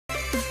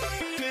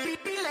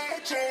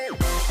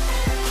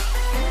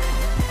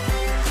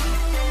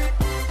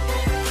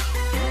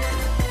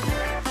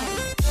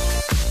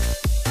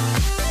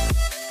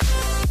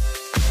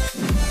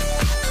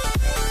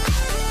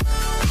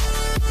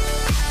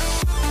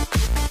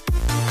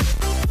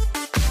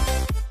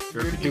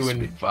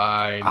doing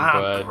fine,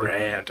 I'm bud.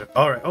 grand.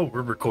 All right. Oh,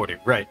 we're recording.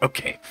 Right.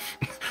 Okay.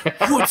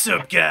 What's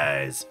up,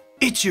 guys?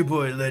 It's your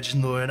boy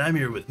Legend Lore, and I'm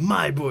here with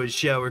my boy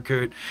Shower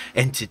Kurt.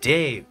 And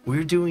today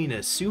we're doing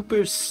a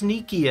super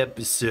sneaky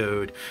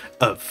episode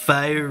of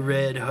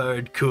FireRed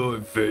Hardcore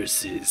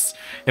Versus.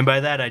 And by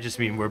that I just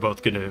mean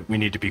we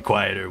need to be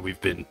quieter.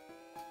 We've been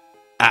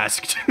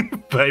asked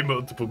by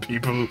multiple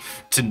people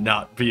to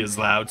not be as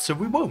loud, so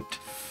we won't.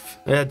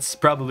 That's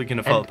probably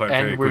gonna fall apart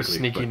very quickly. And we're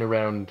sneaking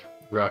around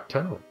Rock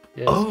Tunnel.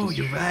 Yes, oh,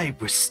 you're right.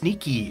 We're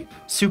sneaky,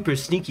 super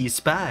sneaky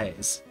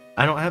spies.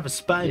 I don't have a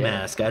spy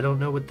mask. I don't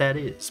know what that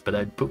is, but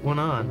I'd put one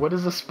on. What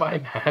is a spy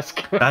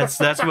mask? that's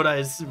what I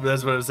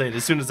was saying.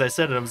 As soon as I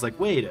said it, I was like,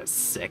 wait a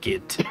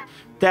second,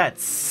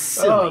 that's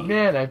silly. Oh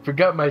man, I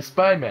forgot my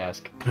spy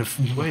mask.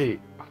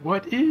 Wait,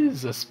 what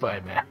is a spy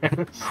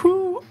mask?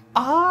 Who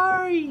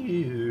are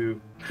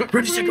you?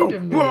 Ready to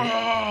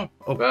go?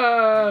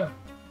 Oh.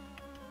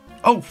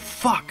 Oh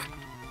fuck!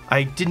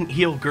 I didn't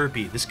heal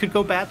Gerpy. This could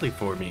go badly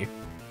for me.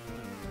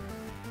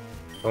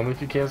 Only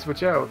if you can't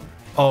switch out.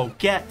 Oh,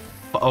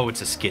 oh,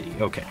 it's a skitty.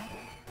 Okay.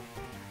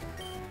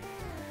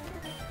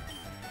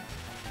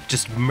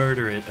 Just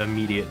murder it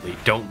immediately.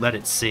 Don't let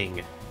it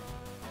sing.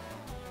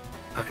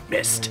 Oh, it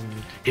missed.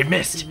 It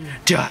missed.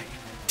 Die.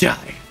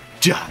 Die.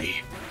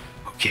 Die.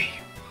 Okay.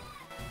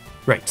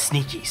 Right,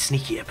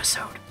 sneaky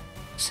episode.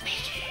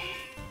 Sneaky.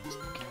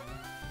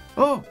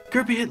 Oh,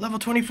 Gerpy hit level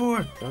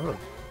 24. Oh,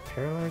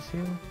 paralyze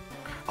heal?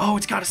 Oh,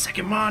 it's got a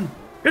second mon.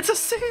 It's a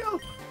seal.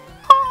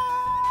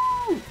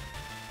 Oh!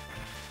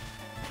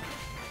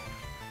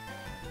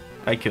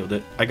 I killed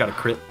it. I got a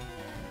crit.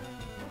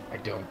 I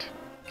don't.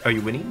 Are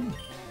you winning?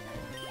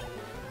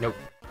 Nope.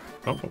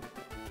 Oh,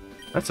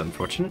 that's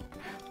unfortunate.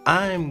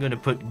 I'm gonna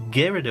put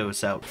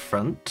Gyarados out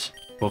front.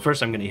 Well,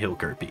 first I'm gonna heal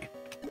Gerpy.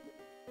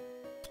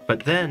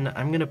 But then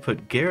I'm gonna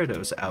put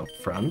Gyarados out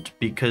front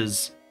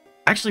because...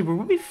 Actually, were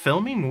we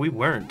filming? We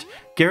weren't.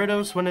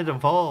 Gyarados, when it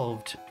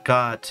evolved,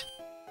 got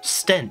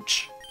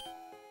Stench.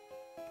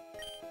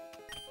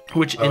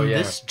 Which in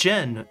this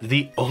gen,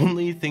 the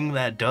only thing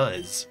that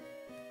does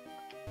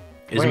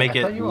is make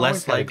it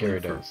less likely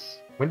for...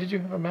 When did you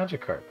have a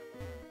Magikarp?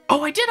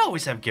 Oh, I did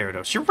always have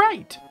Gyarados. You're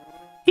right.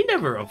 He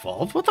never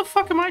evolved. What the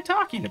fuck am I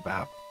talking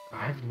about?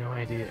 I have no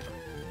idea.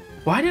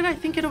 Why did I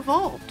think it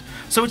evolved?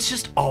 So it's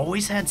just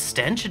always had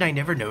Stench and I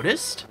never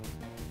noticed?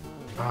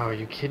 Oh, are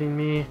you kidding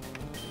me?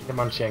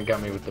 Hitmonchan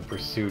got me with the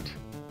pursuit.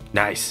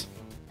 Nice.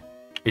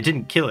 It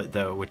didn't kill it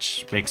though,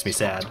 which makes me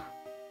sad.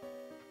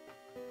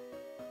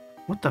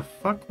 What the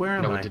fuck? Where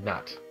am I? No, it did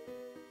not.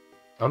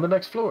 On the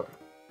next floor.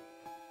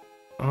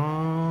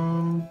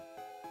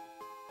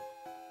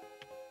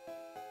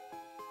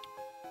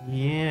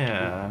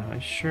 Yeah, I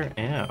sure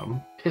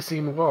am.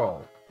 Pissing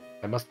wall.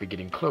 I must be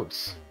getting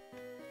close.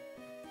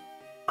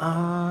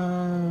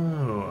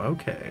 Oh,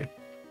 okay.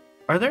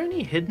 Are there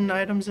any hidden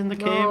items in the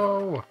cave?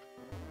 No.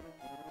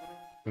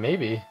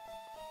 Maybe.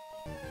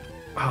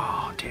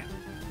 Oh, damn.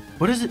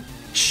 What is it?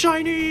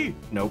 Shiny!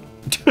 Nope.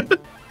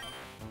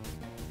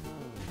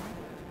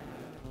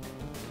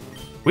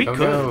 We could.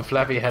 No,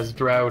 Flappy has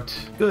drought.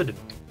 Good.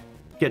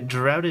 Get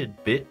droughted,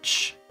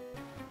 bitch.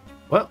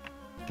 Well.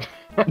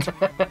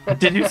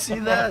 Did you see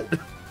that?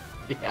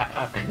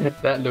 Yeah,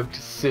 that looked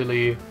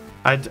silly.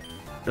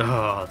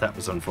 Oh, that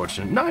was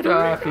unfortunate.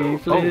 Flappy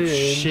flinched.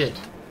 Oh, shit.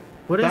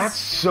 What is... That's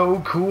so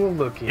cool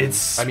looking.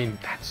 It's... I mean,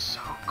 that's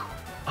so cool.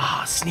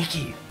 Ah,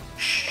 sneaky.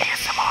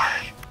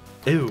 ASMR.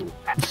 Ew.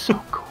 That's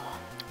so cool.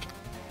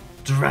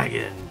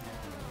 Dragon.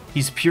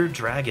 He's pure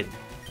dragon.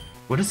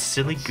 What a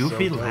silly,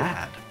 goofy so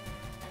lad.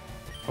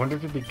 I wonder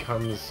if it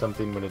becomes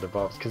something when it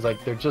evolves. Because,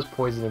 like, they're just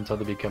poison until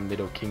they become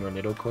Nidoking or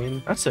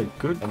Nidoqueen. That's a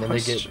good question. And then they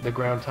get the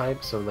ground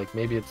type. So, like,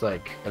 maybe it's,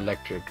 like,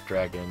 electric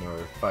dragon or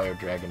fire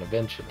dragon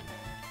eventually.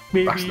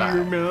 Maybe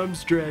your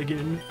mom's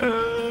dragon.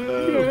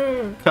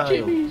 Oh, yeah, Kyle.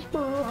 Jimmy's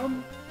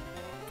mom.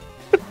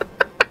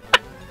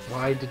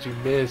 Why did you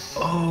miss?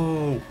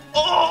 Oh!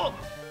 Oh!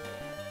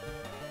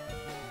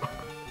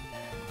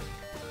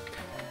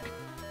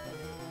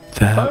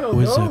 That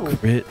was a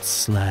crit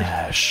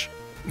slash.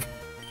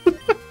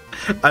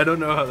 I don't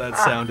know how that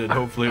sounded.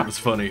 Hopefully it was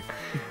funny.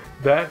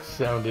 That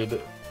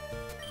sounded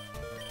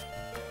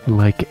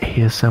like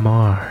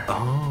ASMR.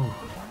 Oh.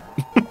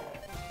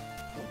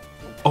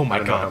 Oh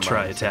my god,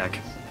 try attack.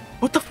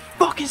 What the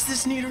fuck is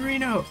this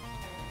Nidorino?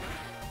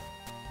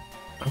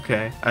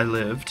 Okay, I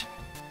lived.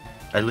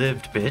 I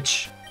lived,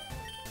 bitch.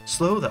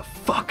 Slow the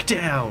fuck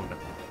down.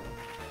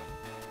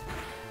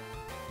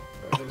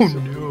 Oh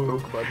no,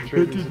 that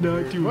did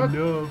not do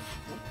enough.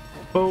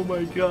 Oh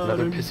my god.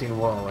 Another pissing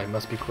wall, I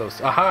must be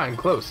close. Aha, I'm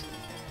close.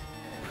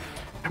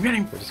 I'm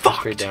getting We're just fucked.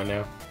 Go straight down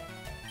now.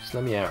 Just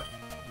let me out.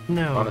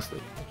 No.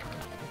 Honestly.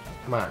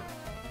 Come on.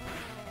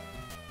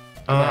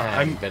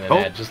 I'm been an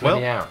ad. Just let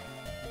me out.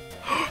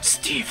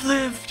 Steve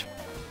lived.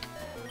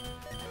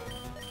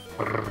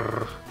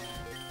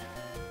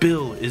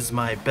 Bill is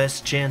my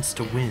best chance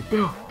to win.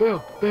 Bill.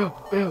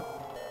 Bill.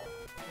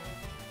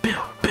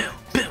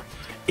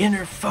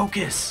 Inner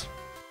focus.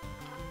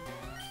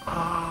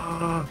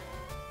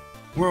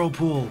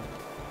 Whirlpool.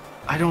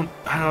 I don't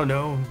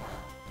know.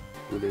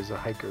 Ooh, there's a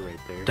hiker right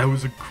there. That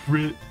was a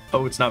crit.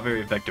 Oh, it's not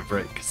very effective,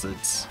 right? Because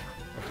it's...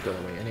 Let's go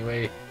that way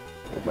anyway.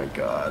 Oh my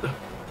god.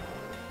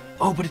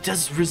 Oh, but it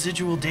does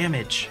residual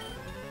damage.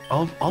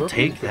 I'll That's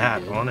take pretty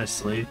that, good.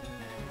 honestly.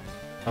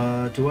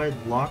 Do I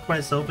lock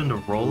myself into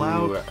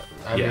rollout? Ooh,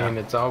 I mean,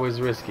 it's always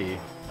risky.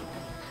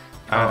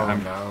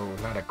 I'm no,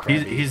 not a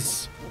crabby.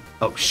 He's...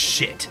 Oh,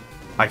 shit.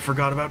 I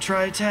forgot about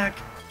try attack.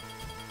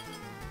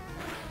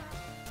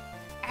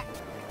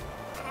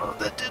 Oh,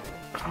 that did...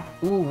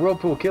 Ooh,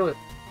 whirlpool, kill it.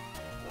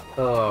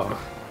 Oh,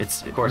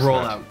 It's of course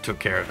rollout not. took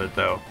care of it,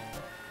 though.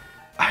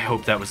 I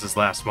hope that was his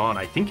last mon.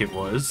 I think it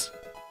was.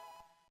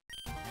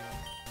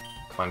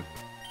 Come on.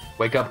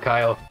 Wake up,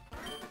 Kyle.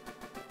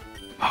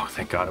 Oh,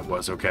 thank God it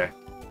was. Okay.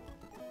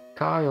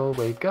 Kyle,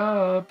 wake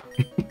up.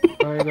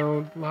 I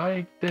don't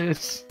like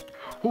this.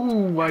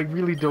 Ooh, I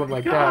really don't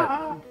like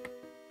that.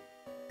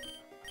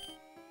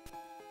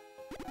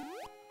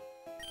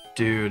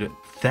 Dude,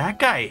 that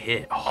guy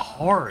hit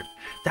hard.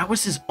 That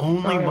was his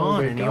only Kyle, mon,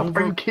 wake and he up.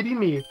 Are you kidding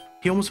me?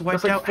 almost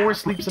wiped That's like out 4 half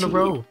sleeps my in a team.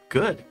 row.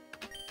 Good.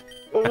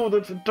 Oh,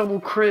 that's a double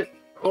crit.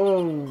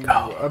 Oh,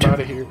 Go I'm to out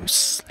of here.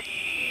 sleep.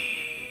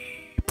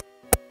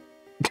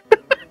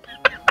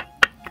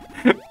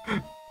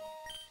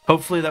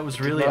 Hopefully that was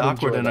really not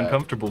awkward enjoy and that.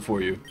 uncomfortable for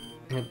you.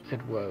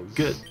 It was.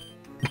 Good.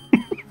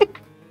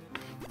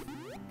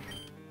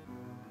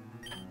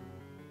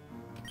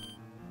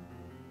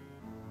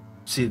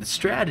 See, the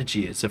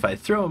strategy is if I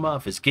throw him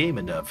off his game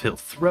enough, he'll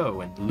throw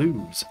and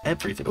lose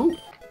everything. Ooh,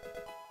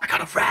 I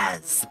got a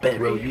raspberry.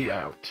 Throw you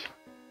out.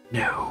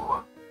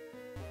 No.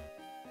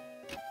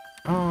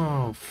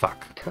 Oh,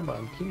 fuck. Come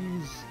on,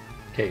 please.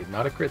 Okay,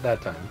 not a crit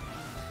that time.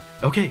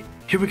 Okay,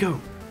 here we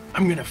go.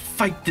 I'm gonna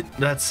fight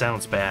that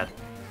sounds bad.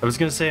 I was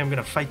gonna say I'm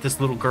gonna fight this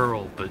little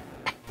girl, but...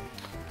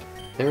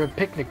 They're a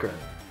picnicker.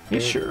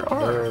 They sure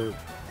are.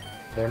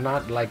 They're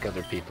not like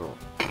other people.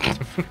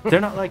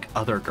 They're not like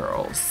other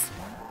girls.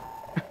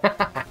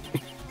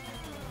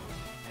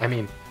 I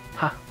mean,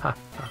 ha ha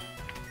ha.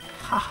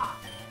 Ha.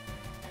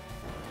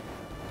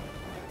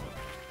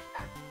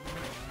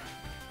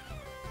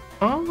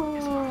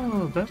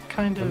 Oh, that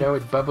kind of... No,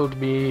 it bubbled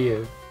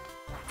me.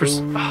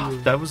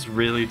 that was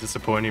really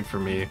disappointing for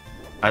me.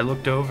 I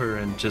looked over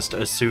and just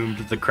assumed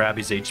the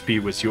Krabby's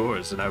HP was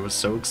yours, and I was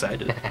so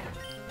excited.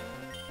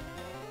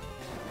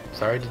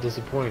 Sorry to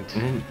disappoint.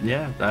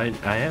 Yeah, I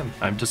am.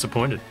 I'm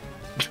disappointed.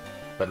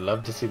 But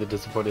love to see the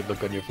disappointed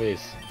look on your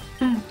face.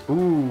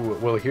 Ooh,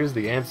 well, here's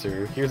the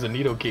answer. Here's a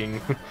Nido King.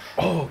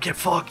 Oh, get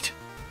fucked!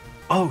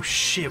 Oh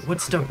shit,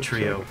 what's Dunk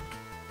Trio?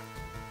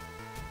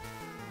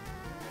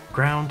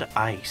 Ground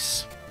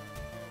Ice.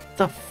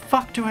 The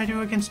fuck do I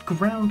do against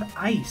Ground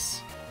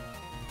Ice?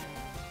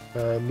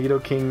 Nido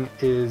King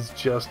is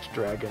just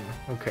dragon.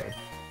 Okay.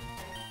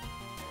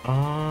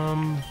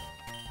 I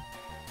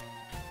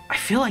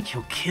feel like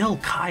he'll kill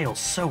Kyle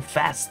so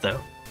fast,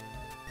 though.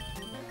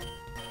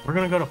 We're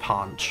gonna go to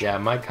Punch. Yeah,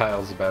 my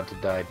Kyle's about to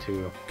die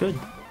too. Good.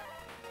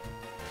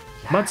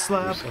 Mud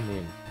Slap. You're so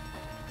mean.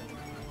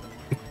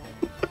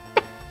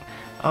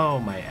 Oh,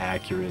 my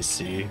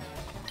accuracy.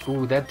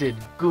 Ooh, that did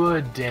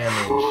good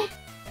damage.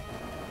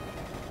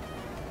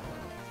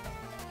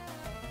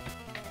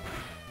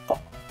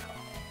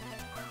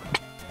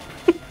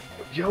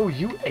 Yo,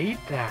 you ate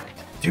that.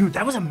 Dude,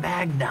 that was a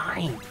Mag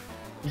 9.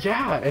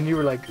 Yeah, and you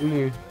were like,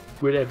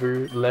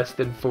 whatever, less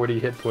than 40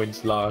 hit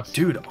points lost.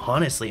 Dude,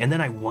 honestly, and then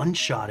I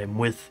one-shot him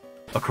with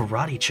a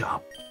karate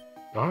chop.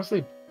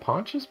 Honestly,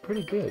 Paunch is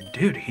pretty good.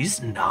 Dude,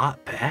 he's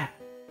not bad.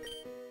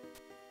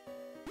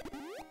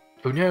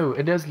 Oh no,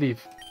 a Nuzleaf.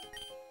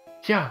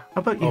 Yeah.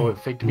 How about you? Oh, it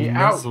faked me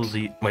out.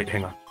 Wait,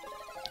 hang on.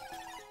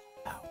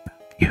 How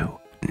about you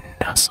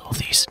nuzzle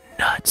these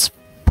nuts,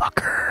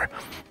 fucker?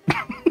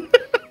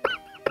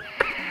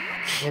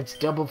 It's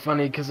double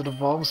funny because it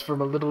evolves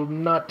from a little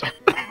nut.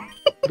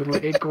 Little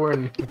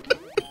acorn.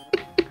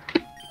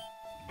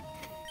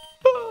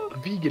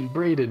 Vegan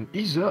Brayden,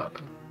 ease up.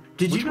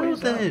 Did Which you way know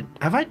is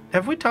that?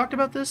 Have we talked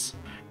about this?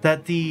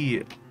 That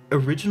the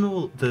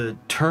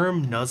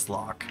term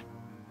Nuzlocke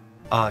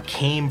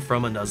came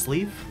from a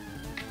Nuzleaf?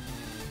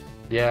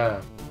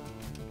 Yeah.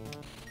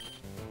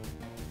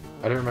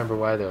 I don't remember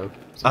why though.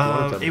 So if you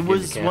wanna tell me, It you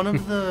was can.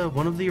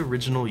 one of the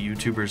original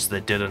YouTubers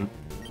that did it.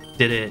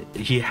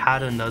 He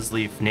had a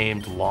Nuzleaf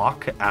named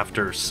Locke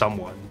after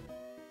someone.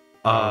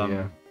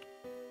 Yeah.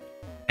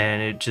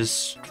 And it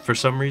just, for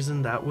some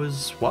reason, that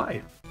was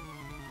why.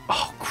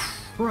 Oh,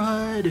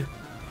 crud.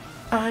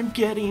 I'm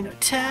getting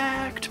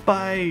attacked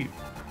by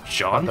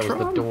That was the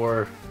Jontron?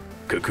 door.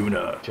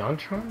 Kakuna.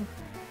 Jontron?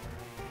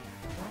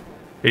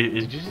 Did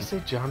Did you just say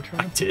I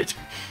Jontron? did.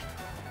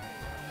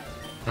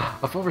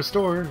 A full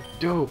restore.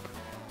 Dope.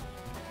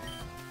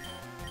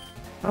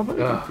 How about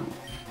Ugh.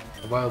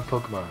 A wild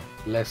Pokemon.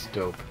 Less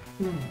dope.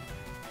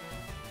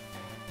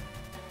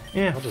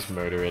 Yeah, I'll just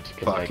murder it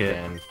because I Fuck it.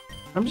 can.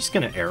 I'm just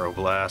gonna Aero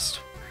Blast.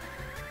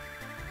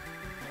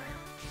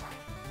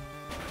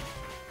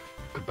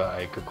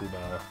 Goodbye,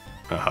 Kakuna.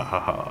 Ha ha ha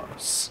ha.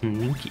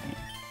 Sneaky.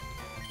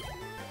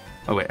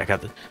 Oh wait, I got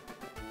the...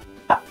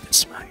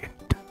 Atmospheric.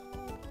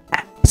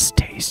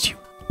 face, you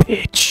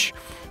bitch.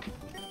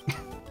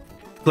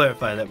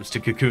 Clarify that was to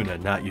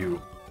Kakuna, not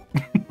you.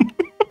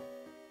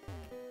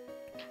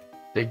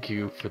 Thank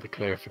you for the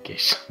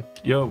clarification.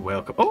 You're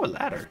welcome. Oh, a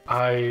ladder.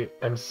 I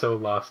am so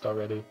lost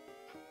already.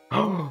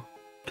 Oh,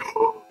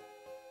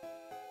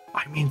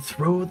 I mean,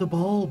 throw the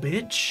ball,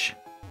 bitch.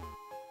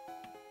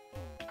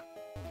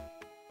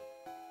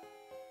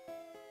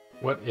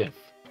 what if?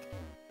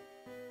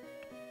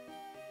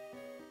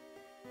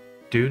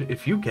 Dude,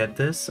 if you get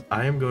this,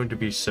 I am going to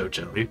be so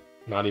jelly.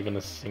 Not even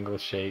a single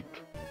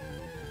shake.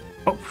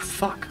 Oh,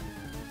 fuck.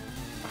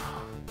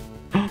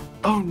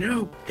 Oh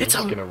no, it's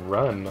I'm just a gonna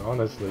run,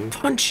 honestly.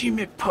 punchy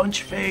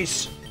McPunch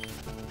face.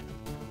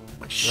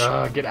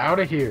 Get out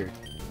of here. My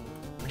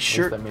I guess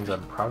shirt. that means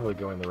I'm probably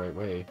going the right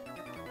way.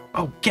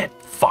 Oh, get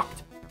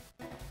fucked.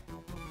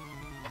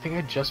 I think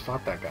I just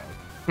fought that guy.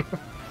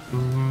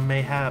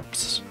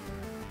 Mayhaps.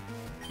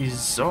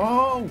 He's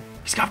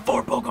got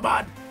 4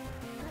 Pokemon.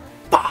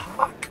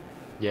 Fuck.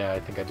 Yeah, I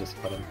think I just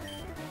fought him.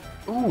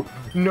 Ooh,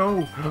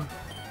 no.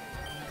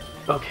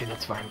 Okay,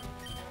 that's fine.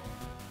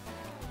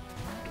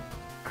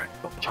 Alright,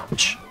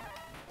 punch.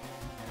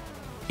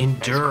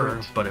 Endure,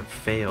 Nice crit. but it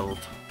failed.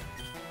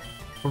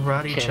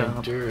 Karate Can't chop.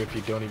 endure if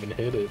you don't even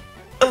hit it.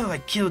 Oh, I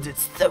killed it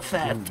so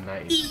fast. Ooh,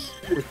 nice.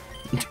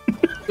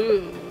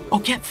 Oh,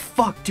 get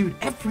fucked, dude,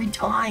 every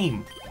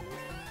time.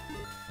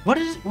 What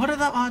are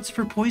the odds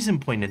for poison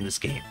point in this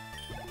game?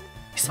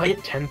 It's like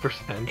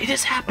 10%. It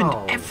has happened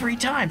Oh. every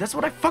time. That's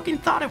what I fucking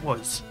thought it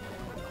was.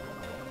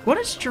 What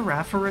is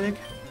Giraffarig?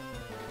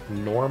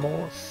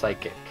 Normal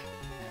psychic.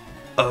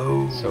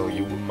 Oh. So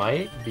you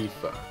might be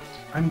fucked.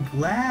 I'm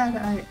glad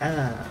I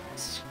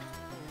asked.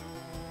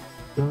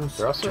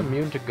 They're also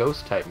immune to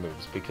ghost type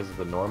moves because of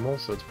the normal,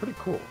 so it's pretty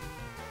cool.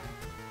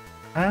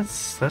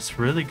 That's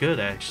really good,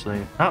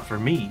 actually. Not for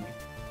me,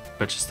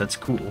 but just that's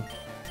cool.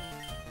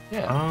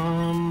 Yeah.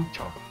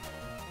 Chomp.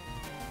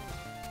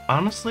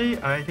 Honestly,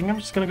 I think I'm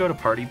just gonna go to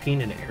Party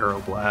Peen and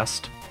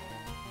Aeroblast.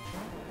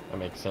 That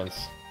makes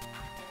sense.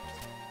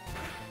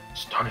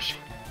 Astonishing.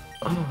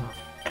 Oh,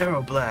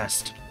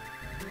 Aeroblast.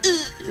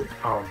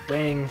 Oh,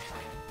 dang.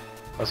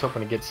 I was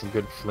hoping to get some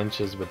good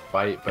flinches with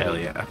bite, but Hell I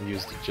yeah.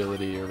 used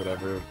agility or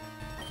whatever.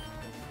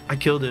 I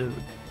killed it.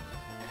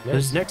 Yes.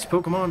 His next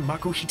Pokemon,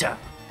 Makuhita.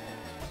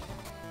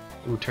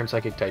 Ooh, turn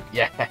psychic type.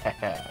 Yeah.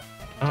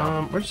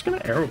 We're just gonna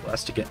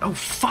Aeroblast again. Oh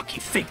fuck, he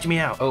faked me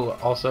out. Oh,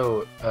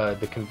 also,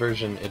 the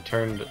conversion, it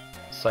turned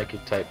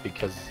psychic type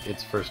because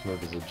its first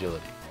move is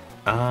agility.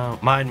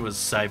 Mine was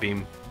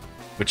Psybeam,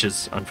 which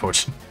is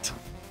unfortunate.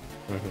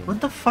 Mhm. What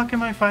the fuck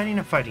am I fighting?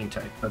 A fighting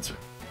type. That's it.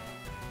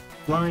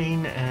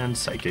 Flying and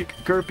Psychic.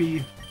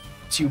 Gerpy,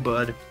 it's you,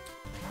 bud.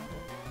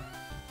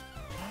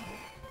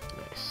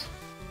 Nice.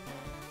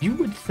 You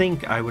would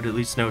think I would at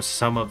least know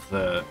some of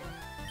the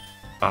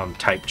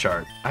type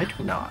chart. I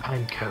do not.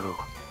 Kanto.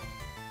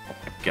 Oh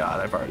my god,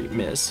 I've already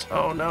missed.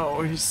 Oh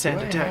no, he's Do I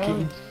sand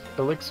attacking. have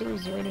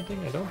elixirs or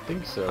anything? I don't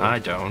think so. I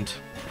don't.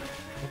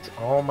 It's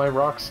all my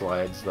rock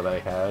slides that I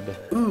had.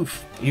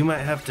 Oof, you might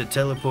have to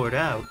teleport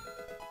out.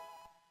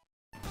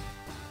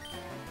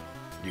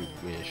 You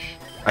wish.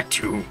 I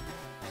do.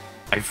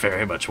 I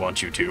very much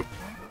want you to.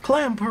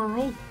 Clam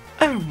Pearl?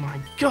 Oh my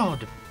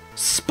god.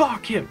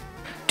 Spark him.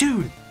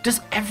 Dude,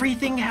 does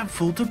everything have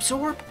Volt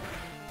Absorb?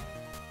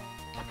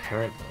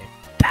 Apparently.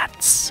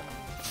 That's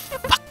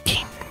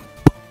fucking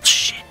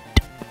bullshit.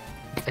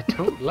 I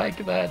don't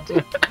like that.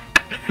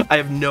 I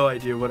have no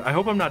idea what. I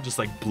hope I'm not just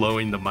like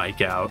blowing the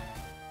mic out.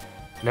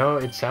 No,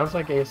 it sounds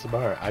like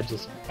ASMR.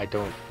 I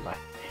don't like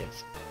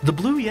his. The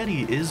Blue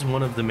Yeti is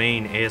one of the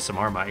main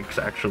ASMR mics,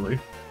 actually.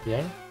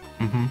 Yeah?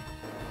 Mm-hmm.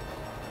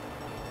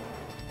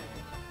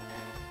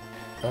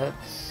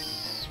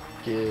 Let's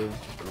give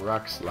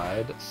Rock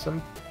Slide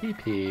some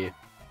pee-pee.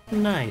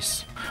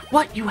 Nice.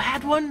 What? You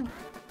had one?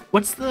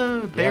 What's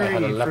the berry? Yeah,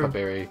 I had a for- Lepa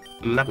berry.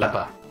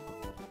 Lepa.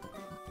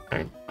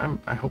 Lepa.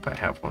 I hope I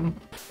have one.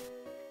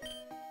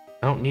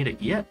 I don't need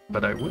it yet,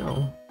 but I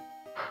will.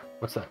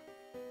 What's that?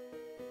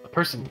 A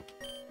person.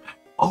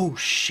 Oh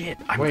shit!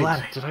 I'm Wait,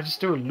 glad. did I just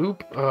do a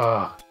loop?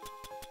 Ugh.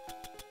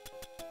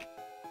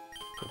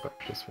 Go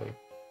back this way.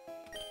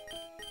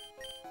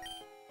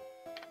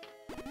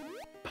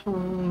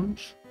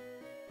 Punch.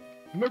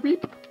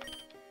 Mareep.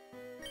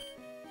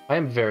 I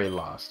am very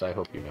lost, I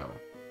hope you know.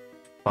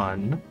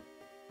 Fun.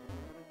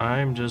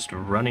 I'm just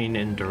running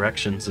in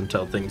directions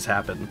until things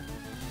happen.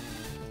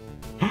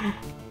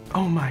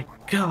 Oh my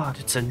god,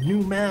 it's a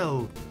new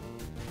Mel!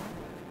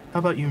 How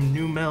about you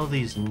new Mel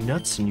these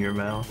nuts in your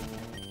mouth?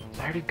 Did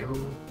I already go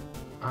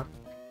up?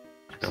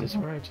 Is this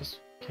where I just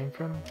came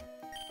from?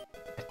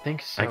 I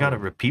think so. I got a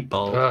repeat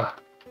ball. Ugh.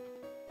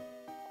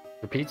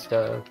 Repeat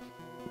stuff.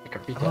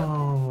 Chikorita.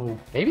 Oh,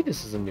 Maybe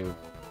this is a new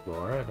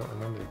floor. I don't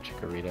remember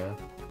Chikorita.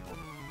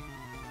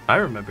 I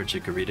remember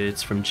Chikorita.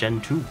 It's from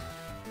Gen 2.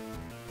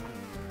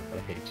 I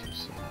hate you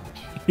so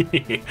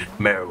much.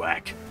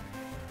 Marowak.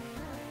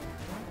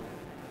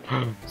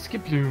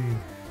 Skiploom.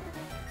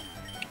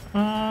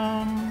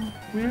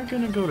 We're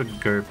gonna go to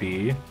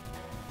Gerpy.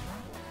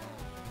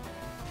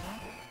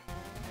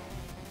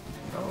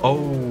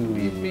 Oh.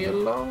 Be Leave me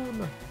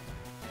alone.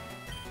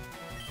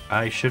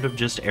 I should have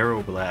just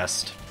arrow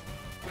blast.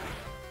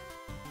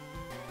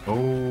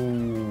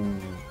 Oh,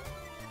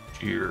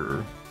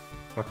 dear.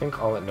 I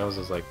think all it knows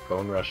is like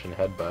bone rush and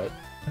headbutt.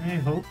 I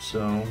hope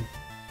so.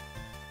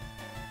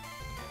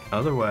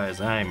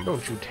 Otherwise, I'm.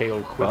 Don't you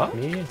tail quit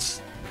me.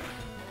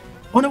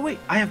 Oh no, wait!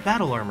 I have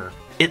battle armor.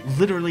 It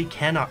literally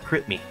cannot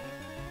crit me.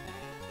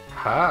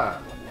 Ha!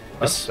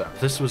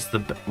 This was the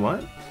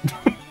what?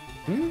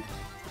 Hmm?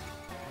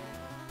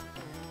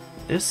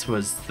 This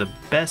was the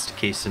best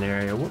case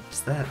scenario. What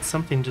was that?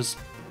 Something just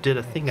did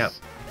a thing up.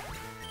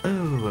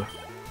 Oh.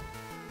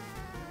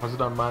 Was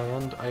it on my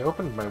end? I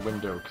opened my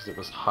window because it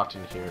was hot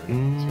in here. So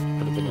it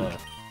could have been a.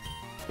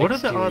 What are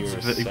the odds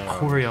that sound.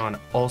 Corion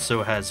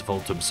also has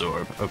Volt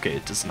Absorb? Okay,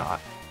 it does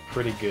not.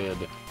 Pretty good.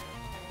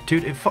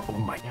 Dude, oh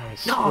my Yeah, I god!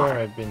 swear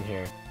I've been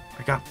here.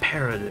 I got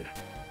parroted.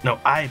 No,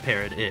 I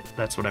parried it.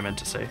 That's what I meant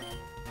to say.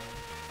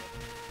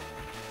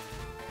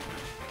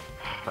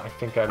 I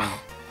think I'm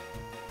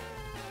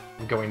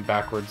going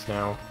backwards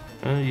now.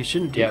 You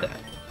shouldn't do Yep. that.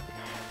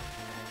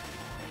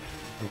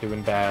 I'm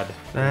doing bad.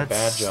 Bad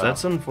job.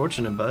 That's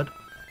unfortunate, bud.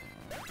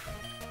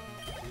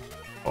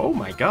 Oh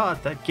my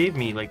god, that gave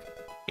me like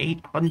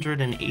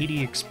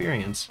 880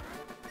 experience.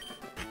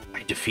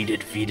 I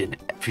defeated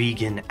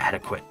vegan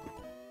adequate.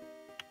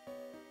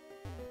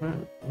 Where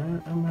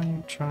am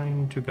I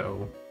trying to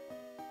go?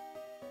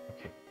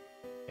 Okay.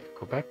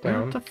 Go back Where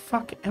down. the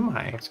fuck am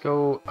I? Let's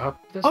go up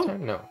this Oh.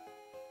 time? No.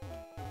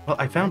 Well,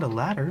 I found a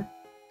ladder.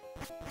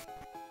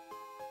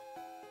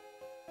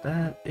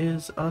 That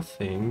is a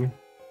thing.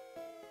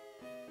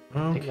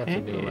 Okay. I think that's a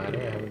new ladder.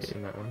 I haven't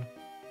seen that one.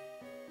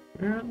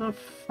 Where the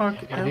fuck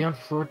I gotta be on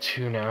floor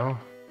 2 now.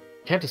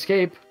 Can't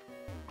escape.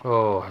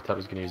 Oh, I thought I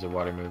was gonna use a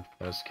water move.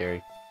 That was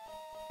scary.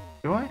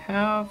 do I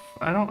have?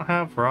 I don't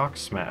have Rock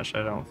Smash,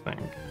 I don't think.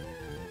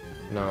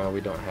 No, we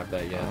don't have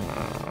that yet.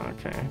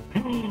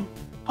 Okay.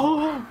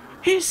 Oh,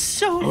 he's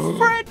so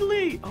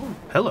friendly! Oh,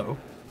 hello.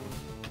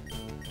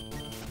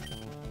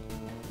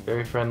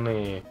 Very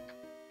friendly.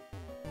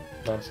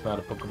 That's not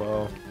a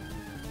Pokeball.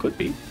 Could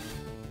be.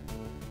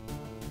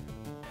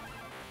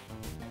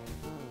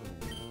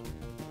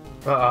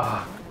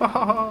 Ah,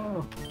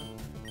 Oh,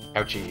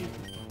 ouchie.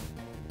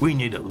 we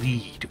need a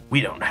lead.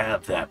 We don't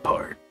have that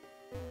part.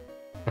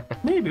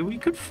 Maybe we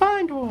could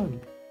find one.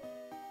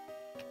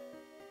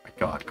 My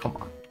god, come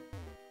on.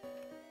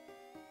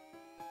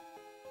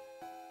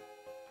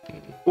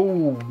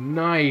 Ooh,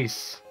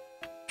 nice.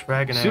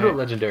 Dragonite. Pseudo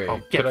legendary. Oh,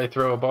 get- Could I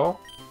throw a ball?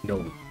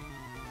 No.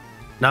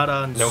 Not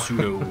on No.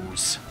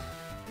 pseudos.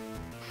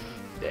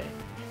 Dang.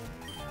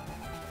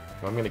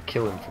 Well, I'm gonna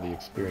kill him for the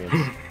experience.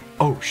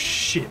 Oh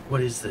shit, what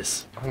is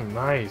this? Oh,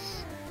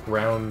 nice.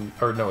 Ground,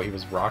 or no, he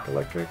was rock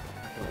electric.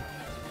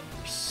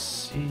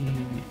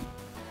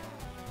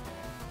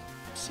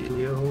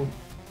 Celio.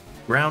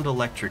 Ground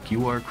electric,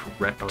 you are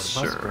correct, Oh, it was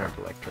sir. ground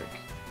electric.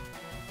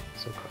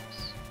 So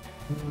close.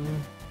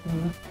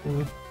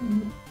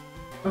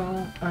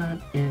 I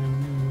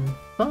am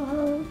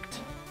fucked.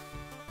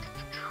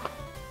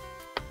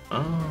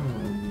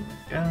 Oh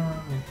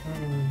god.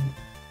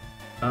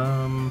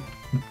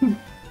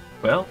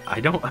 Well, I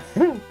don't.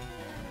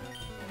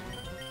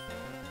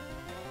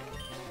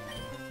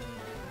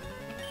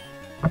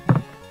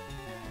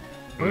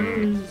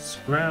 Where is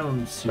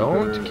ground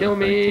super Don't kill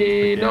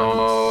me! effective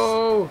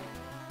No!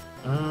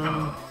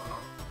 against?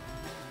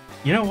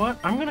 You know what?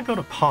 I'm gonna go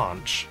to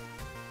Paunch.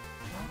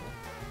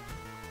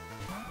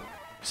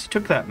 He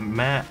took that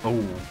mat.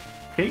 Oh,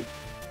 okay.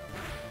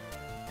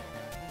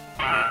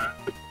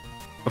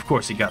 Of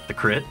course he got the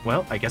crit.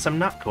 Well, I guess I'm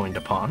not going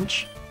to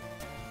Paunch.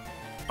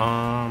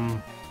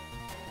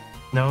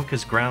 No,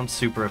 because ground's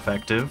super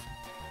effective.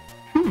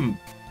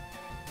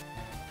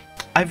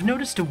 I've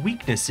noticed a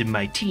weakness in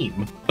my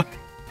team.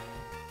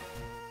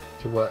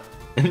 To what?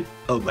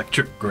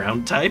 Electric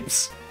ground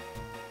types.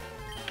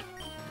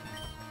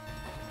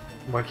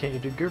 Why can't you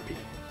do Gurpy?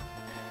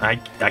 I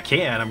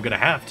can, I'm gonna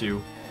have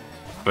to.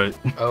 But,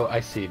 Oh, I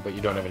see, but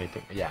you don't have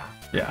anything. Yeah.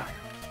 yeah.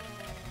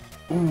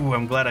 Ooh,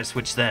 I'm glad I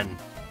switched then.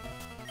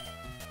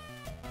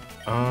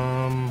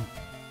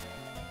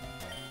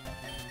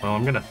 Well,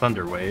 I'm gonna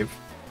Thunder Wave.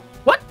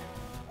 What?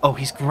 Oh,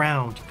 he's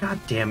ground. God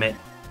damn it.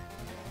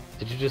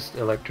 Did you just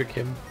electric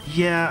him?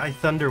 Yeah, I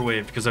Thunder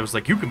Waved because I was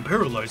like, you can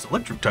paralyze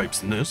electric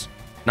types in this.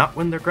 Not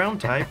when they're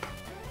ground type.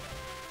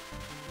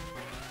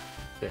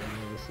 Dang,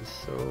 this is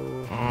so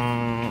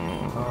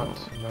not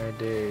my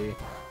day.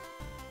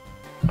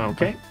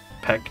 Okay.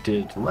 Peck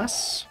did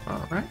less.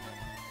 Alright.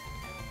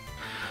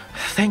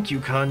 Thank you,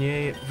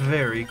 Kanye.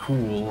 Very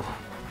cool.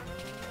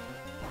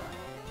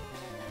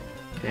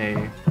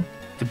 Okay.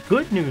 The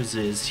good news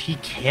is he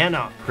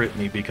cannot crit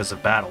me because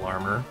of battle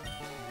armor.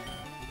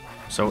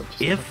 So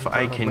Just if run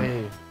I can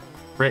away.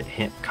 crit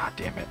him... God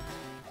damn it.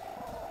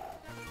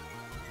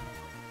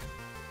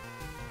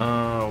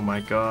 Oh my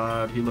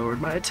god, he lowered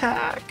my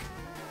attack.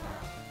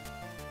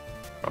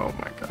 Oh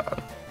my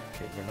god.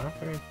 Okay, you're not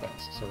very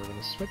fast, so we're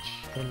gonna switch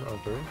him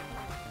over.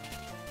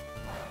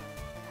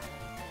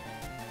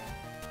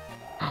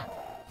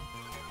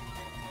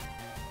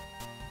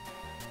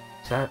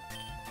 that?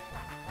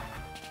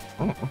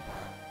 Oh.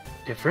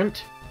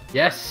 Different?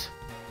 Yes!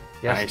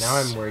 Yes, Nice. now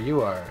I'm where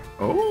you are.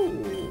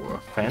 Oh,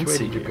 fancy. Which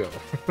way did you go?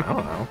 I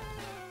don't know.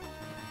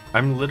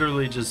 I'm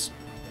literally just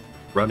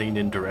running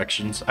in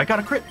directions. I got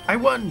a crit! I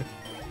won!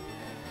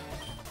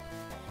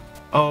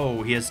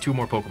 Oh, he has 2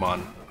 more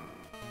Pokemon.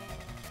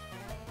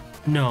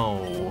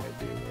 No.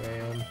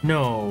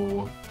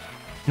 No.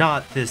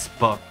 Not this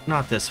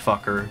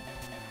fucker.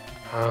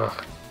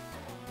 Ugh.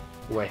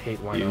 Ooh, I hate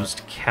why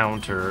Used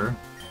counter.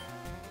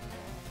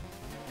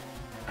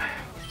 not.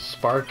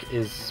 Spark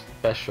is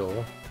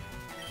special.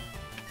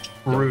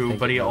 True, think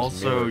but it he knows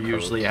also mirror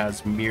usually codes.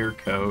 has Mirror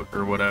Coat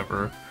or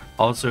whatever.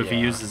 Also, if he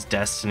Yeah. uses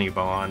Destiny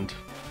Bond.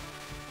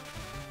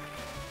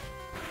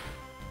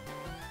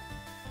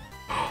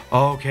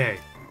 Okay.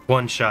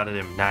 One shot at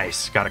him.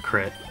 Nice. Got a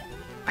crit.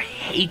 I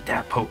hate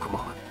that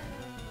Pokemon.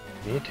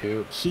 Me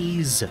too.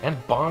 He's... And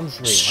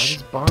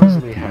Bondsley. Why does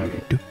Bondsley have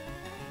it?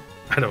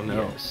 I don't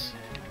know. Yes.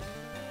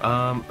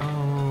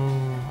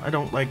 Oh, I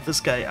don't like this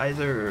guy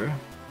either.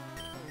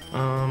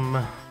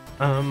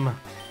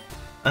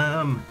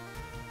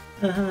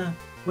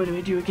 What do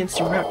we do against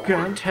a rock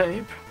ground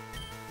type?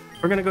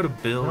 We're gonna go to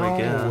Bill, I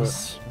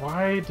guess.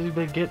 Why do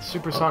they get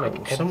supersonic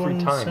every Someone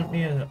time? sent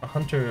me a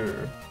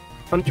hunter.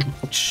 Hunter,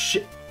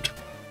 shit.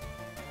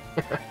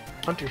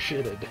 Hunter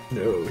shitted.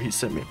 No, he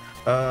sent me.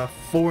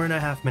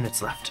 4.5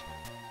 minutes left.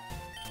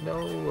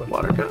 No.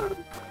 Water gun.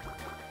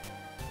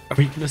 Are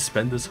we gonna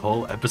spend this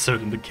whole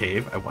episode in the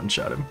cave? I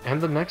one-shot him.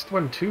 And the next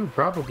one too,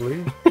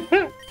 probably.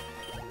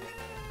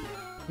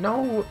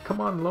 No,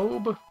 come on,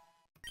 Lobe.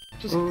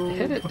 Just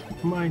hit it,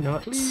 My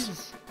nuts.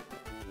 please.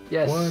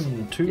 Yes.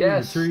 1, 2,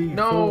 Yes. 3,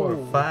 No.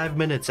 4, 5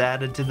 minutes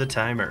added to the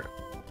timer.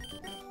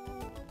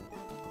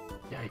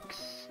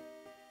 Yikes.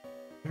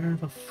 Where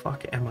the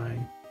fuck am I?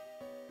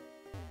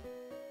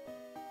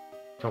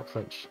 Don't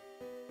flinch.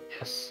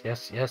 Yes,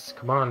 yes, yes.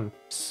 Come on.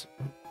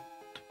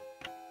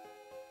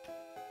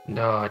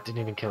 No, I didn't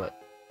even kill it.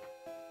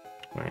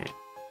 Wait.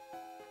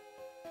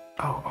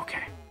 Oh,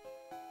 okay.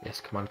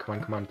 Yes, come on, come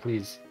on, come on,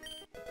 please.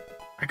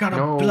 I got a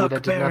No, that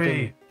did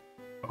Blackberry.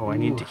 Oh, I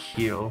need Ooh. to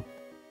heal.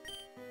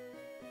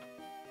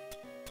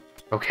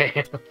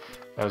 Okay.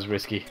 That was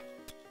risky.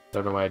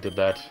 Don't know why I did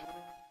that.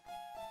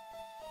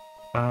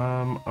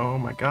 Oh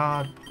my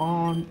god,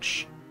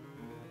 punch.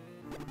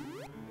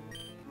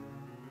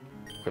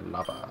 With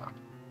lava.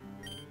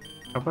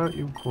 How about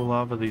you cool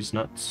lava these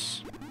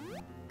nuts?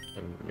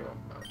 In your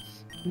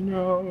mouth.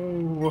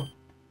 No.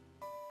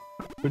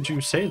 Would you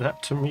say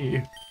that to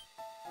me?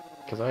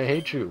 Because I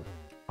hate you.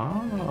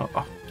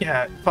 Oh,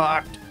 yeah,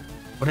 fucked.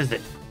 What is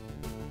it?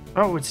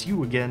 Oh, it's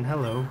you again.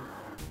 Hello.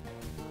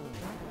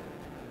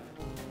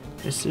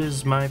 This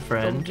is my Don't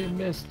friend, get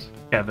missed.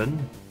 Kevin.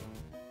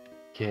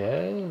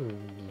 Kevin.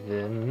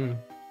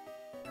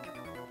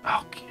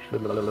 Okay.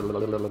 That's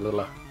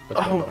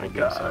Oh what my I'm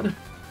god.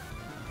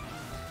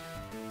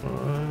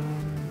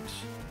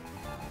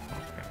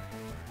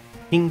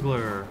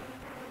 Hingler.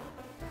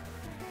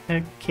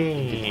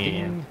 Okay.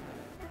 guessing.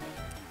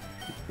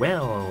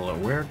 Well,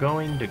 we're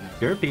going to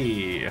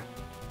Gerpy.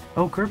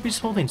 Oh, Gerpy's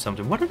holding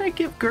something. What did I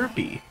give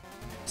Gerpy?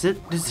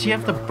 Does he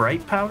have the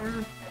bright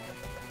powder?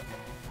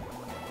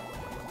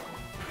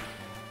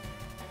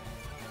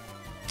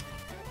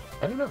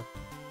 I don't know.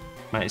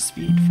 My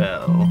speed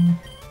fell.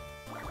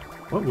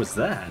 What was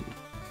that?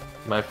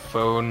 My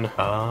phone.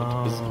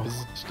 Oh,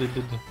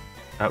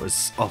 that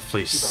was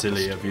awfully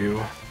silly of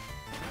you.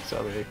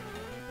 Sorry.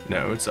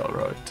 No, it's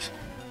alright.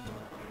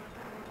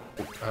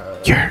 Uh,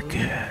 You're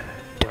good.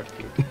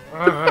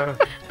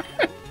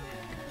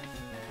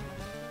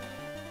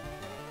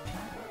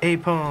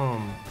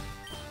 Apom.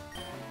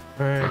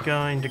 We're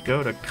going to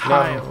go to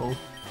Kyle.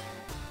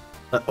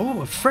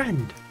 Oh, a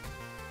friend.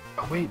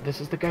 Oh wait,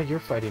 this is the guy you're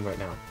fighting right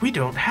now. We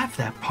don't have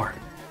that part.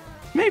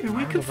 Maybe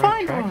we on could the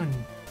right find track.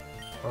 one.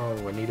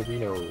 Oh, I need a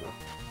Reno.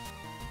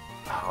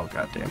 Oh,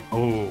 goddamn.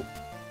 Oh.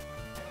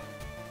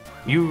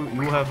 You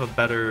have a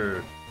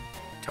better...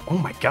 Oh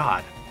my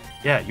god.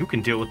 Yeah, you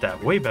can deal with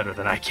that way better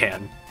than I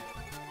can.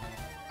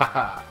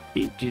 Haha.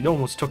 He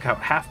almost took out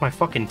half my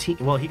fucking team.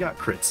 Well, he got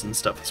crits and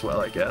stuff as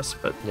well, I guess,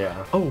 but...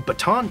 Yeah. Oh,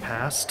 baton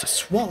pass to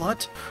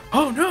Swalot.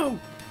 Oh no!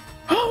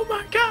 Oh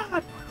my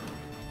god!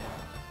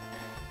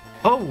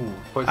 Oh,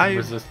 Poison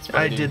resists I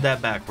fighting. did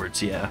that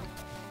backwards, yeah.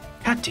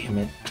 God damn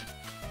it.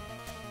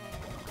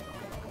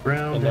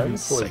 Ground And now and you're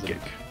poisoned.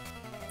 psychic.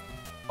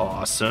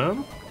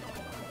 Awesome.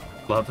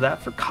 Love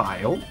that for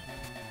Kyle.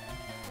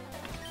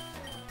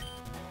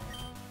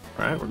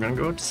 Alright, we're gonna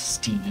go to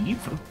Steve.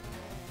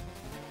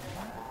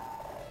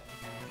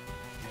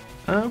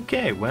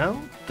 Okay,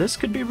 well, this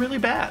could be really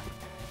bad.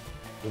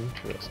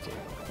 Interesting.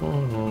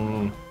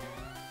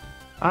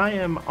 I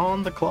am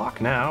on the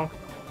clock now.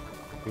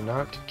 Do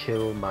not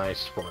kill my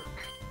spork.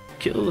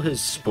 Kill his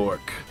spork.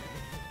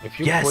 If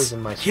you Yes,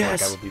 poison my spork,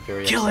 yes, I will be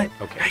very kill upset.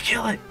 it. Okay.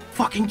 Kill it.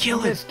 Fucking kill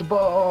it. Missed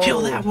ball.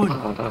 Kill that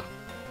one.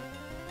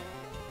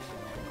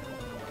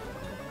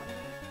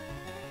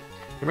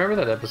 Remember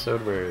that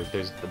episode where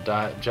there's the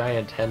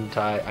giant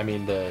hentai? I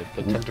mean, the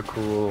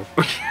tentacool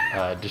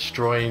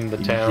destroying the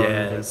town in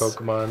Yes.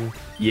 Pokemon.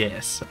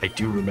 Yes, I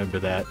do remember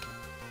that.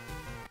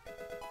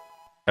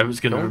 I was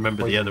gonna Don't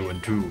remember the poison other me.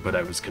 one too, but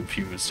I was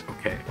confused.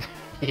 Okay.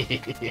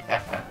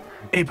 Yeah.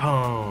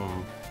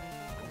 Apom!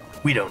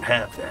 We don't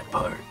have that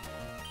part.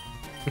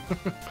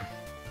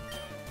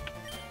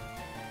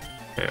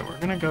 Okay, we're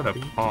gonna go to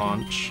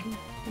Paunch.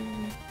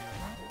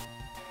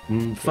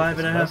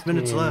 5.5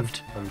 minutes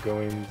left. I'm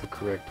going the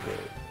correct way.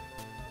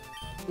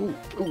 Ooh,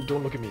 ooh,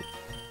 don't look at me.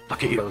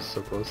 Look at you. Close,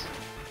 so close.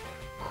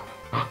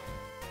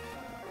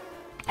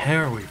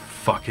 Here we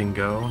fucking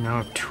go. Now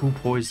I have 2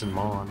 poison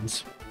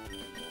mons.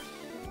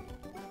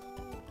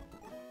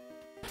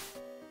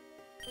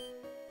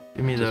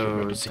 Give me Just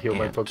remembered those. to heal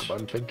my ant.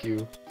 Pokemon, thank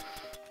you.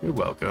 You're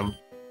welcome.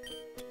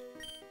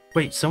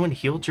 Wait, someone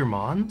healed your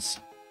mons?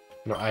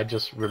 No, I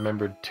just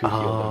remembered to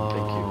heal them,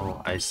 thank you.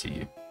 Oh, I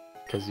see.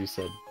 Because you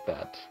said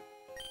that.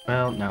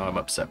 Well, now I'm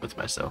upset with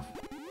myself.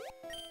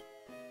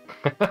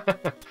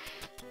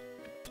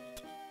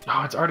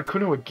 Oh, it's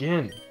Articuno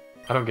again!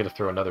 I don't get to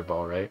throw another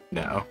ball, right?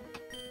 No.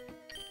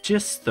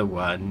 Just the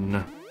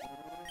one.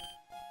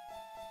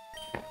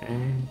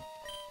 Okay.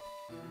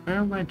 Where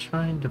am I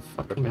trying to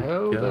fucking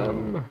Repel go?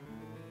 them!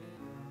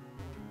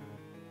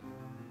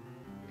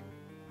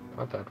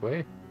 Not that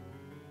way.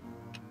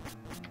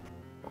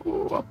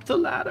 Oh, up the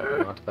ladder.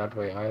 Not that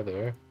way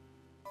either.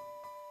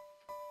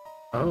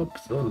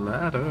 Up the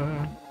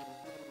ladder.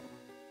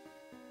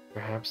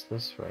 Perhaps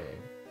this way.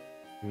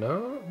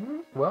 No?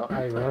 Well,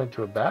 I ran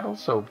into a battle,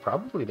 so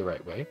probably the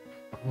right way.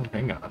 Oh,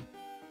 hang on.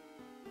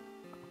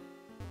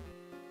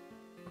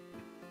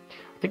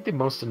 I think the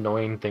most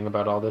annoying thing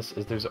about all this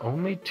is there's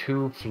only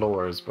 2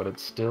 floors, but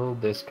it's still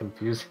this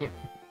confusing.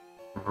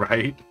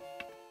 Right?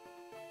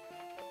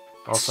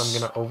 Also, I'm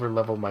gonna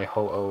overlevel my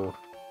Ho-Oh.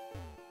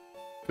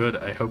 Good,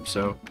 I hope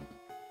so.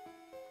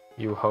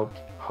 You hope?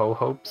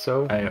 Hope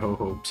so? I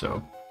hope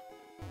so.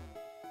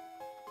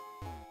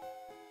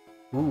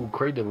 Ooh,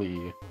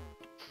 Cradily.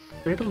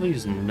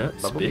 Cradley's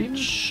nuts, Bubblebeam?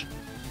 bitch.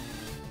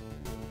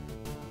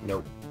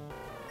 Nope.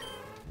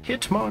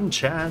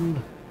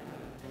 Hitmonchan.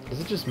 Is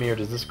it just me, or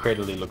does this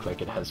Cradily look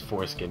like it has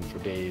foreskin for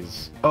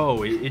days?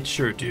 Oh, it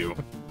sure do.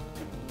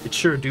 It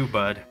sure do,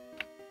 bud.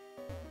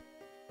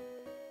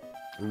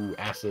 Ooh,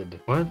 acid.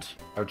 What?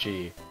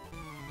 Ouchie.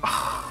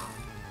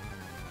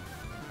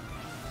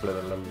 Blah,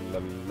 blah, blah,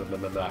 blah, blah,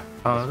 blah, blah.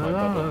 Ah, That's my la,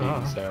 la, bubble la.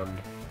 beam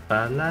sound.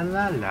 La la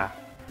la la.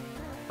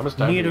 How much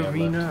time do Need we have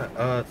left?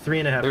 arena.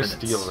 3.5 There's minutes.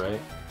 steel,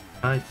 right?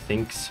 I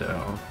think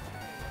so.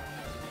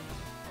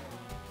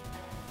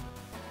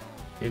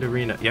 Need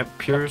arena. Yep,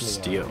 pure Fuck me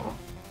steel.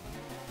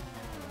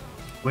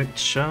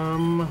 Which,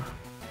 Come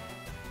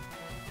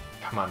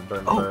on,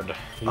 Burn Oh, Bird.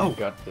 You oh.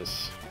 got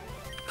this.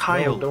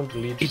 Kyle, No, don't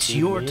leech it's seed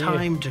your me.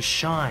 time to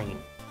shine.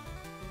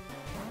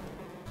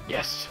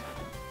 Yes.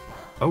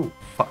 Oh,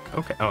 fuck.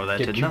 Okay. Oh, that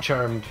Get did you not.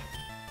 charmed.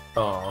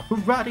 Aw.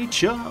 Karate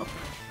chop.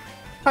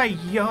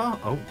 Hiya.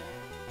 Oh.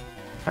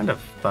 Kind of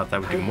thought that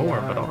would do more,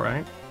 but Hiya.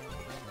 alright.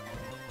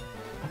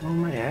 Oh,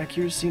 my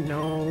accuracy,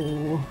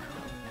 no.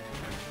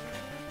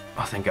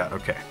 Oh, thank God.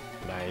 Okay.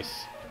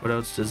 Nice. What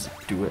else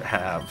do it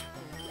have?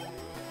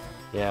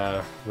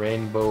 Yeah,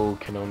 Rainbow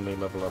can only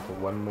level up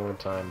 1 more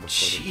time before the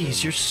Jeez, game.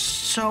 you're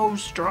so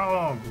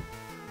strong.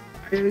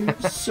 You're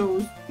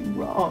so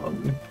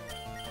strong.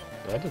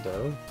 I don't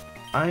know.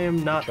 I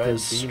am not Try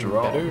as being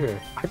strong.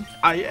 better.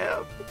 I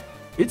am.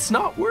 It's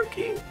not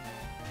working.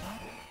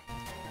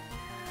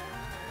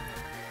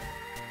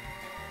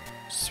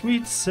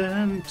 Sweet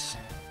scent.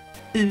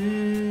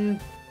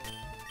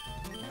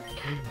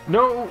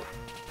 No!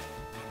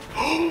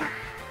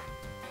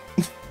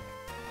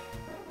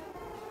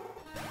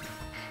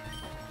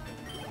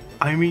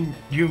 I mean,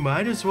 you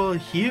might as well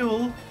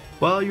heal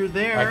while you're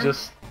there. I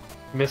just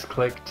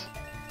misclicked.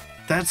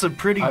 That's a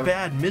pretty I-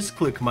 bad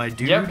misclick, my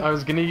dude. Yep, I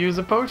was gonna use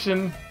a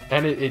potion,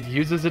 and it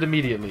uses it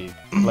immediately.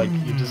 Like,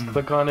 you just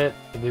click on it,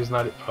 and there's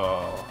not...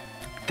 Oh,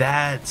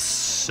 That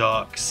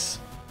sucks.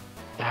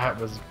 that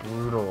was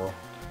brutal.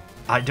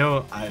 I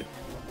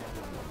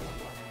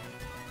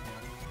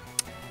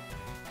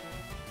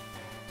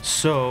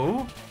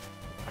So,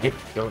 I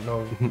don't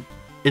know.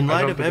 in I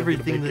light don't of think I'm gonna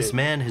everything make this it.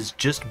 man has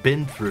just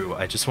been through,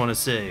 I just want to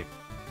say,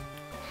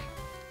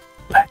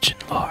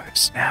 Legend Lore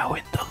is now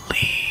in the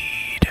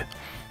lead.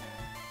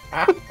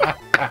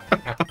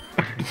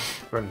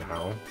 For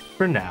now.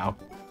 For now.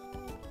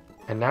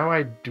 And now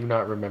I do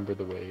not remember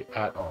the way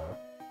at all.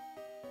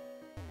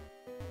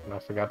 And I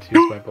forgot to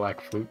use my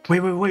black flute.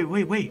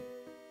 Wait.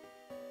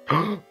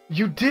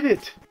 You did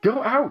it!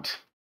 Go out!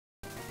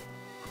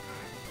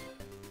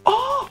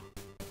 Oh!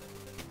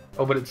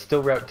 Oh, but it's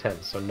still Route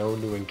 10, so no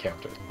new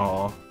encounter.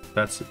 Aw,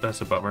 that's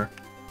a bummer.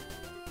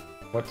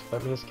 What?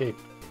 Let me escape.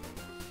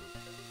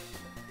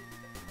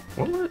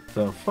 What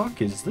the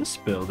fuck is this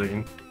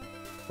building?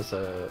 It's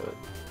the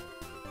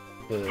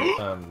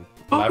Lavender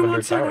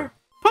Pokemon Center!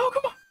 Tower.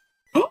 Pokemon!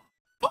 Oh,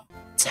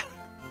 Center!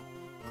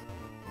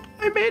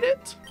 I made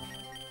it!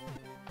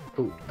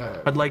 Ooh,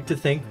 I'd like to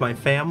thank my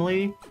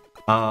family,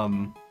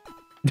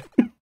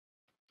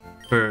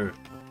 for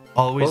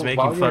always well, making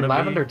while you're fun in of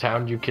Lavender me.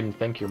 Town, you can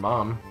thank your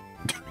mom.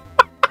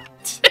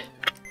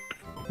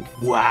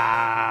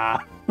 Wow.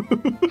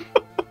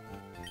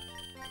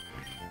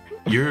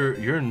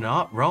 You're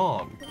not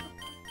wrong.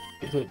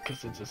 Is it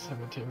because it's a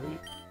cemetery?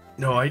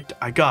 No,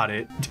 I got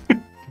it.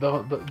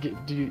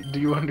 Do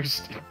you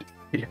understand?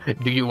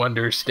 Do you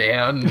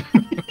understand?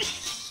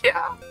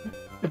 Yeah.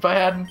 If I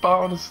hadn't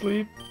fallen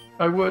asleep,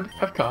 I would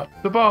have caught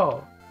the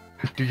ball.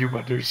 Do you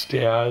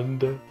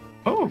understand?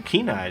 Oh,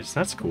 keen eyes.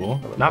 That's cool.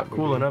 I love Not that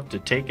cool movie. enough to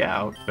take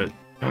out, but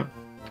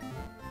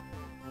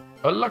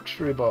A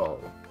luxury ball.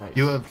 Nice.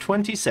 you have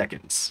 20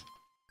 seconds.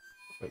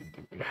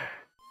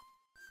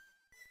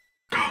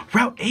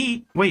 Route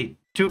 8. Wait.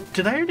 Do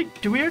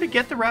we already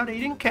get the Route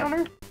 8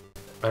 encounter?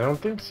 I don't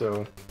think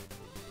so.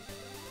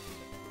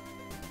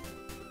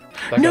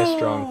 That No! guy's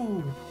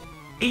strong.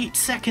 8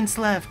 seconds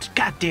left.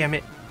 God damn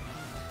it.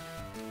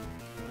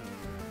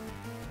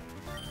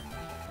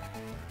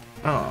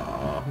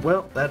 Aw,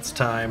 well, that's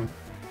time.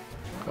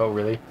 Oh,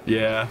 really?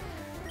 Yeah.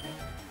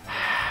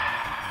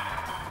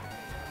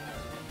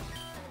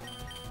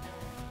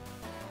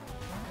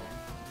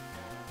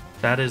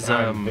 That is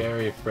I'm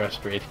very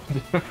frustrated.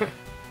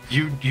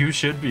 you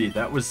should be.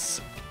 That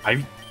was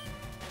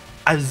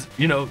as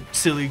you know,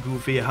 silly,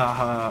 goofy,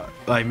 haha,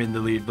 I'm in the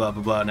lead, blah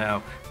blah blah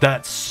now.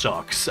 That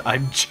sucks.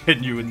 I'm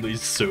genuinely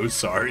so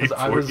sorry 'Cause for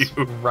I was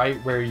you. right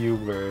where you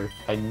were.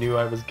 I knew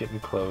I was getting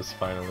close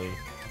finally.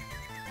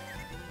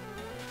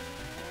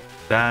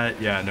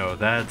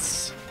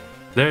 That's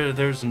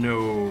there's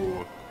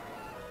no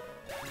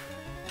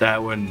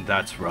that one,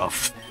 that's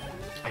rough.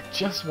 I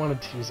just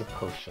wanted to use a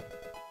potion.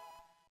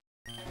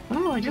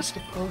 Oh, I Just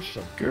guess a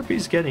potion.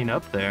 Gerpy's getting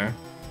up there.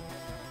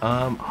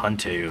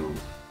 Huntail.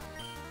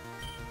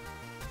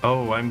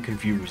 Oh, I'm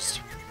confused.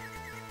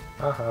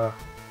 Haha.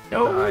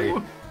 No.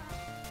 Die.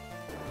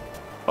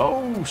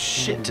 Oh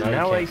shit! Now And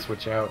now you I can't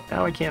switch out.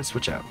 now I can't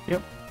switch out.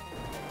 Yep.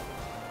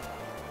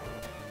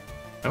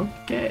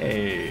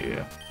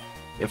 Okay.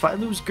 If I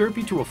lose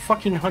Gerpy to a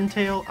fucking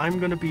Huntail, I'm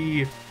gonna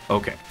be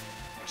okay.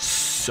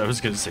 I was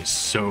gonna say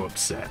so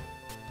upset.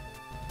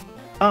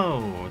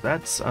 Oh,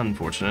 that's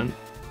unfortunate.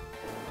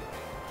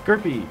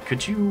 Gerpy,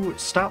 could you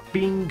stop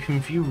being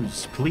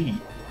confused, please?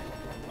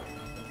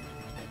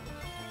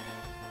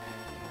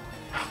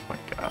 Oh my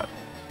god.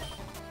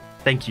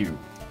 Thank you.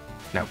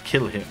 Now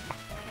kill him.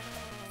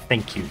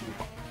 Thank you.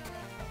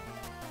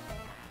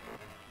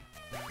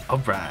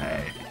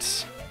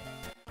 Alright.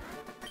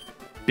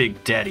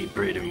 Big Daddy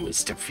Braden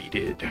was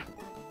defeated.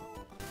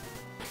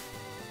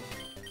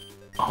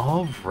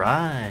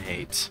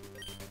 Alright.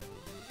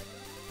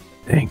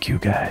 Thank you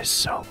guys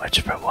so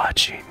much for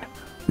watching.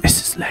 This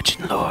is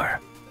Legend Lore.